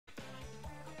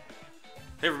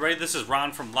Hey everybody, this is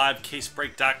Ron from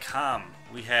LiveCaseBreak.com.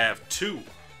 We have two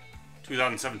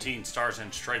 2017 Stars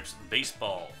and Stripes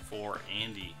baseball for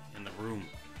Andy in the room.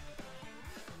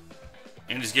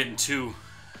 Andy's getting two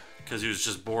because he was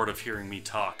just bored of hearing me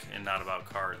talk and not about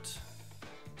cards.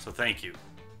 So thank you.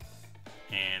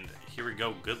 And here we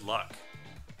go. Good luck.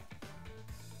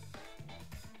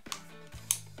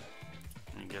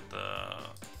 Let me get the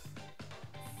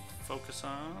focus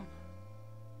on.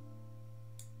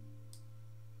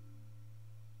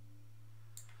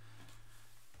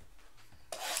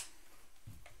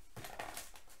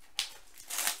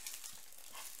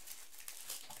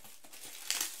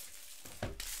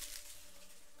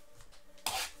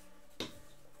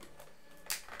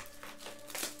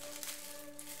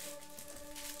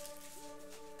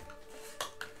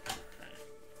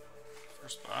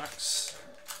 First box.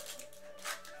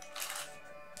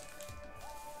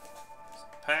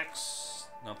 Packs.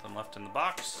 Nothing left in the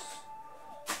box.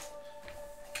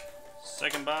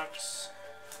 Second box.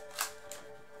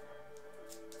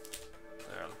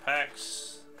 There are the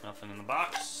packs. Nothing in the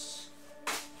box.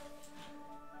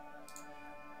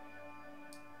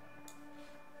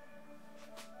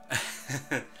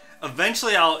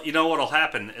 Eventually, you know what'll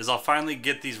happen is I'll finally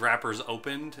get these wrappers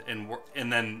opened,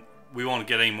 and then we won't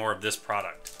get any more of this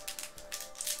product.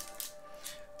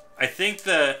 I think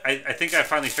I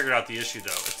finally figured out the issue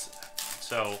though.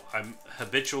 So I'm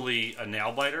habitually a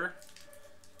nail biter,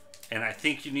 and I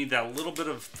think you need that little bit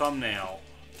of thumbnail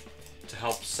to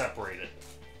help separate it,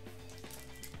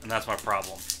 and that's my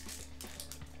problem.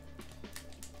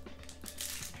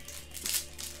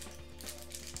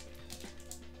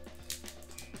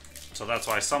 So that's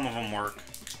why some of them work,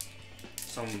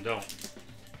 some of them don't.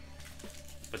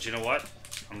 But you know what?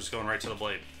 I'm just going right to the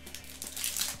blade.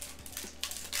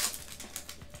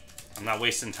 I'm not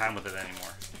wasting time with it anymore.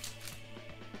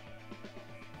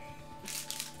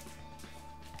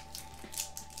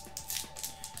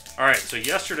 Alright, so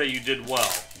yesterday you did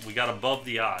well. We got above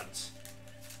the odds.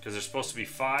 Because there's supposed to be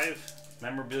 5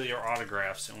 memorabilia or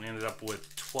autographs, and we ended up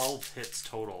with 12 hits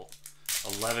total.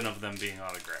 11 of them being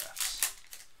autographs.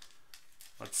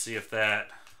 Let's see if that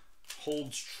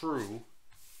holds true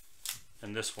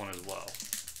in this one as well.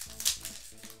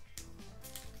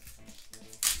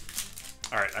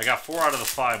 Alright, I got 4 out of the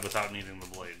 5 without needing the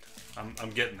blade.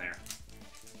 I'm getting there.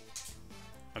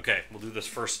 Okay, we'll do this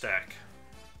first stack.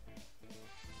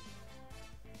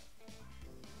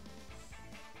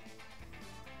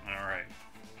 Alright.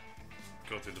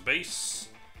 Go through the base.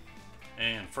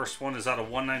 And first one is out of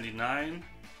 199.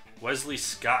 Wesley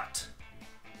Scott.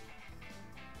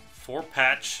 4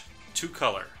 patch, 2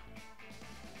 color.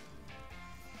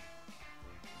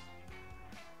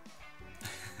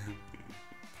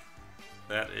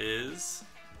 That is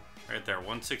right there,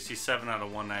 167 out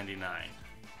of 199.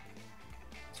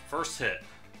 It's first hit.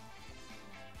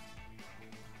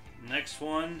 Next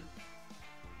one,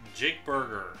 Jake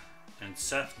Berger and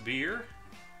Seth Beer.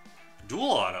 Dual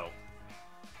auto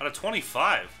out of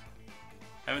 25.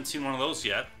 Haven't seen one of those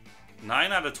yet.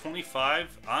 9 out of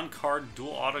 25 on-card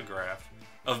dual autograph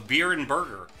of Beer and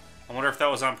Berger. I wonder if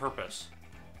that was on purpose.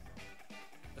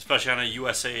 Especially on a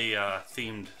USA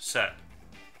themed set.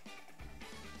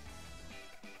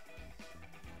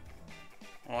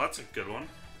 Well, that's a good one.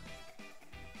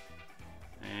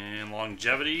 And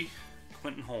longevity,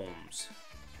 Quentin Holmes.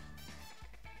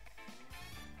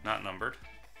 Not numbered.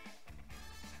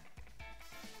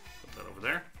 Put that over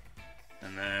there.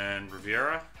 And then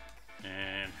Rivera,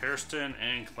 and Hairston,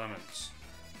 and Clemens.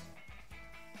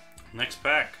 Next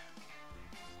pack.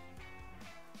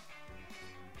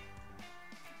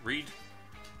 Reed.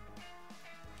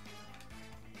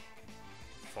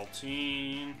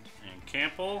 Faltine, and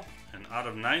Campbell. And out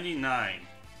of 99,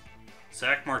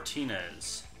 Zach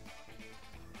Martinez.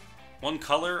 1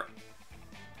 color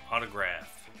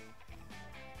autograph.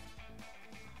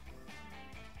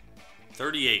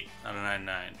 38 out of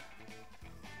 99.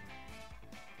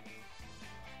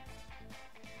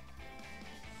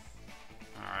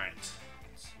 Alright,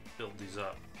 let's build these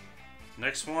up.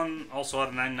 Next one, also out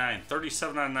of 99.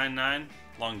 37 out of 99,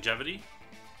 longevity.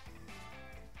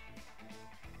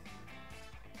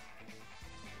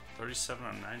 37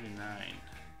 on 99.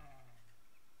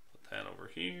 Put that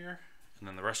over here. And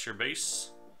then the rest of your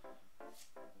base.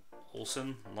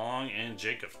 Olson, Long, and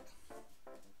Jacob.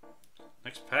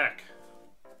 Next pack.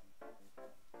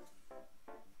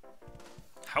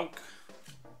 Hauk.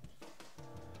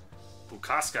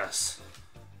 Bukauskas.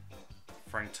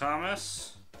 Frank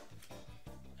Thomas.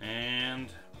 And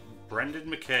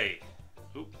Brendan McKay.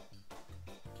 Oop.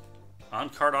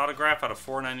 On-card autograph out of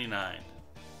 $4.99.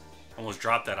 Almost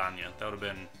dropped that on you. That would have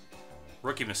been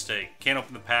Rookie mistake. Can't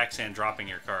open the packs and dropping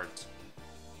your cards.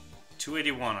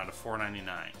 281 out of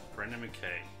 499. Brendan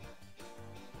McKay.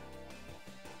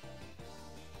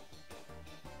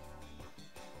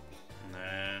 And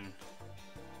then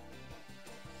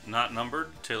not numbered.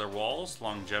 Taylor Walls.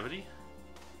 Longevity.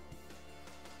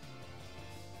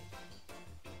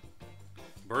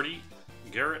 Birdie,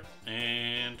 Garrett,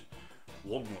 and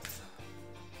Woldmuth.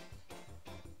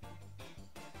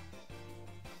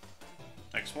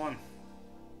 Next one.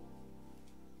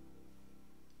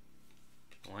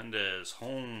 Melendez,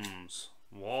 Holmes,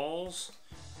 Walls.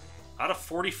 Out of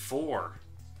 44.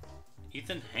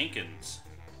 Ethan Hankins.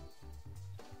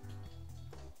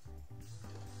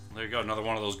 There you go, another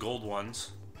one of those gold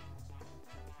ones.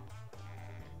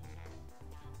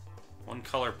 One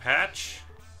color patch.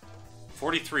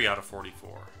 43 out of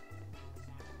 44.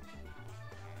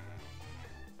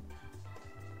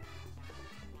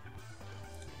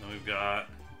 Then we've got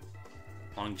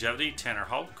Longevity, Tanner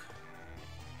Houck.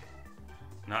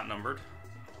 Not numbered.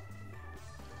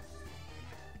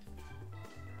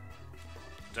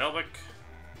 Delvik,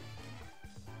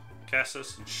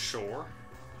 Cassis, and Shore.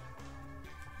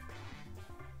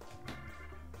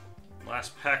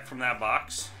 Last pack from that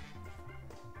box.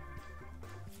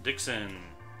 Dixon,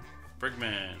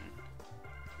 Brigman,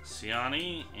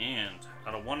 Siani, and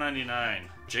out of 199,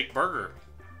 Jake Berger.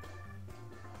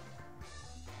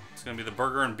 It's going to be the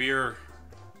Burger and Beer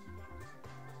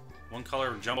one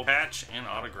color jumbo patch and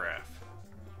autograph.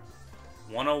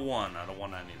 101 out of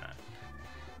 199.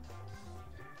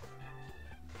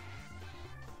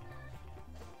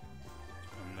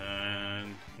 And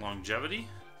then Longevity.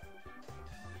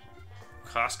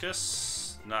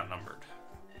 Koskis, not numbered.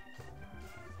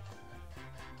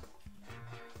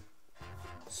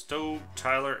 Stowe,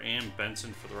 Tyler, and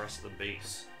Benson for the rest of the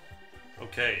base.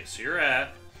 Okay, so you're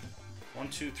at 1,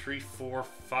 2, 3, 4,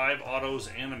 5 autos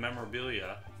and a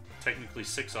memorabilia. Technically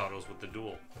 6 autos with the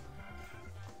duel.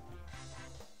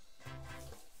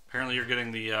 Apparently you're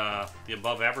getting the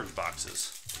above average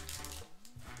boxes.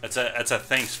 That's a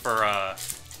thanks for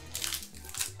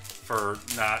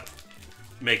not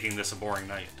making this a boring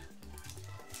night.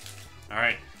 All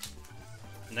right,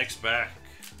 next back.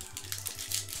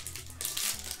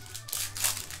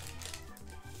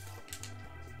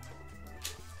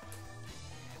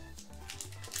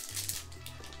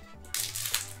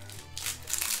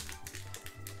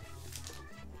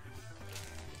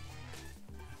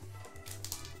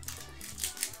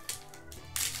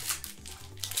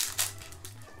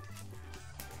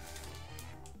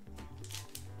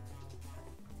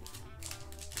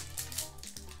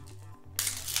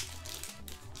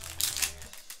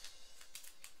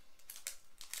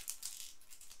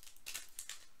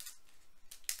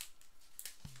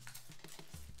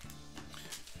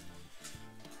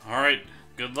 Alright,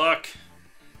 good luck.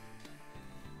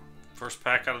 First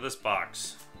pack out of this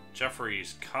box.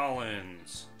 Jeffries,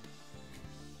 Collins.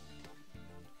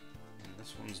 And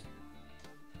this one's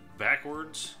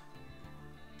backwards.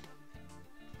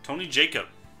 Tony Jacob.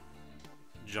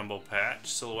 Jumbo patch,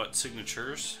 silhouette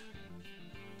signatures.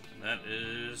 And that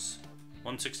is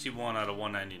 161 out of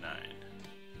 199.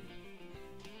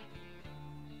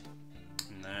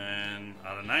 And then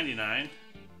out of 99,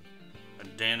 a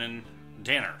Danner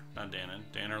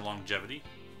Longevity.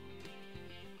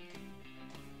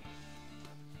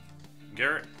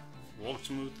 Garrett,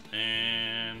 Wolfsmuth,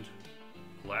 and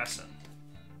Lassen.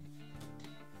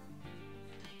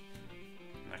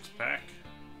 Next pack.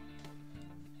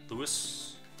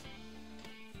 Lewis,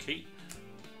 Kate,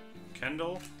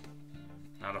 Kendall.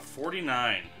 Out of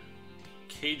 49,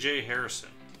 KJ Harrison.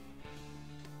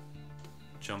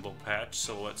 Jumbo patch,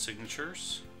 silhouette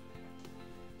signatures.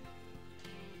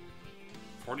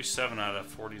 47 out of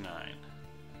 49.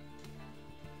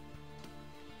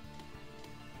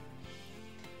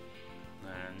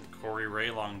 And Corey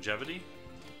Ray Longevity,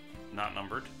 not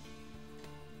numbered.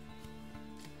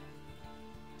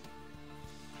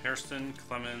 Hairston,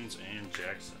 Clemens, and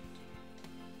Jackson.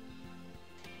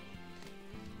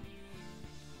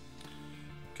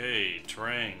 Okay,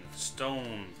 Terang,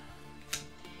 Stone,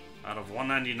 out of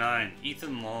 199,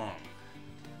 Ethan Long.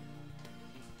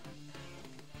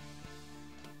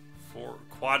 For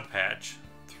quad patch,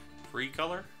 3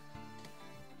 color.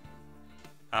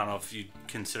 I don't know if you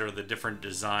consider the different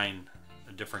design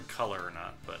a different color or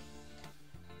not, but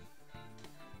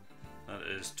that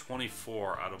is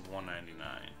 24 out of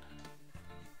 199.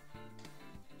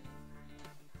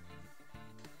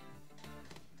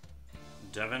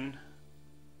 Devin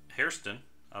Hairston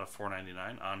out of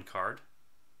 499 on card.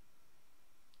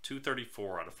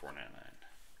 234 out of 499.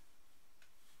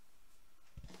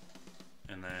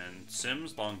 And then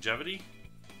Sims, longevity,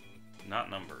 not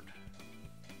numbered.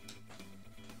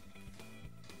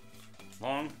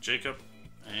 Long, Jacob,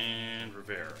 and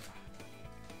Rivera.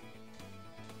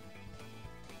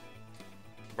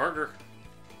 Burger.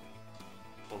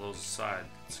 Pull those aside.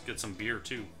 Let's get some beer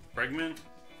too. Bregman.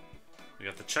 We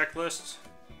got the checklist.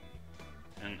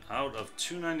 And out of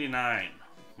 $2.99,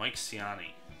 Mike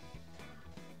Ciani.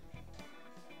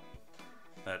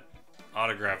 That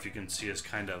autograph you can see is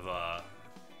kind of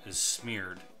is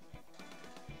smeared.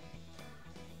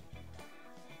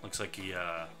 Looks like he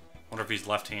wonder if he's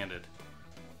left-handed,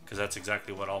 because that's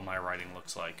exactly what all my writing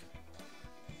looks like.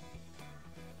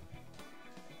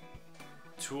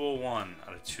 201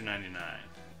 out of 299.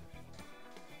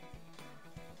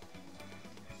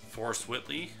 Forrest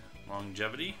Whitley,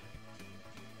 longevity,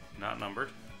 not numbered.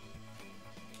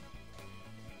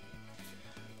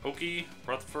 Okie,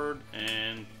 Rutherford,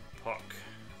 and Puck.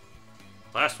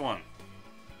 Last one.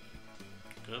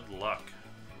 Good luck.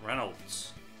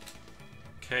 Reynolds.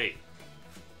 K.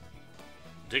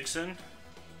 Dixon.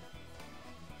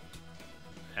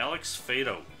 Alex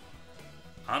Fado.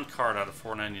 On card out of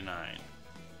 499.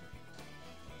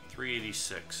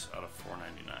 386 out of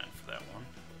 499 for that one.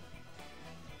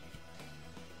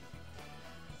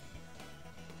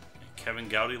 And Kevin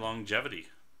Gowdy, longevity.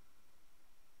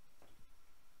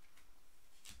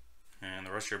 And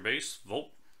the rest of your base, Volpe,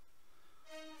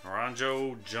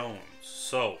 Naranjo, Jones.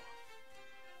 So,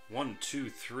 1, 2,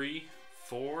 3,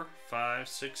 4, 5,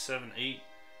 6, 7, 8,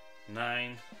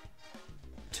 9,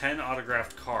 10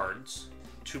 autographed cards,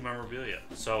 2 memorabilia.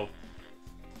 So,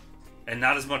 and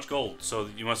not as much gold. So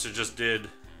you must have just did,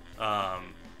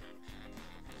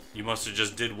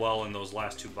 well in those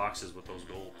last 2 boxes with those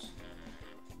golds.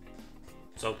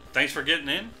 So thanks for getting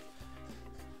in.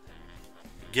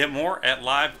 Get more at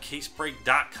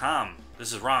livecasebreak.com.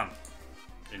 This is Ron.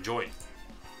 Enjoy.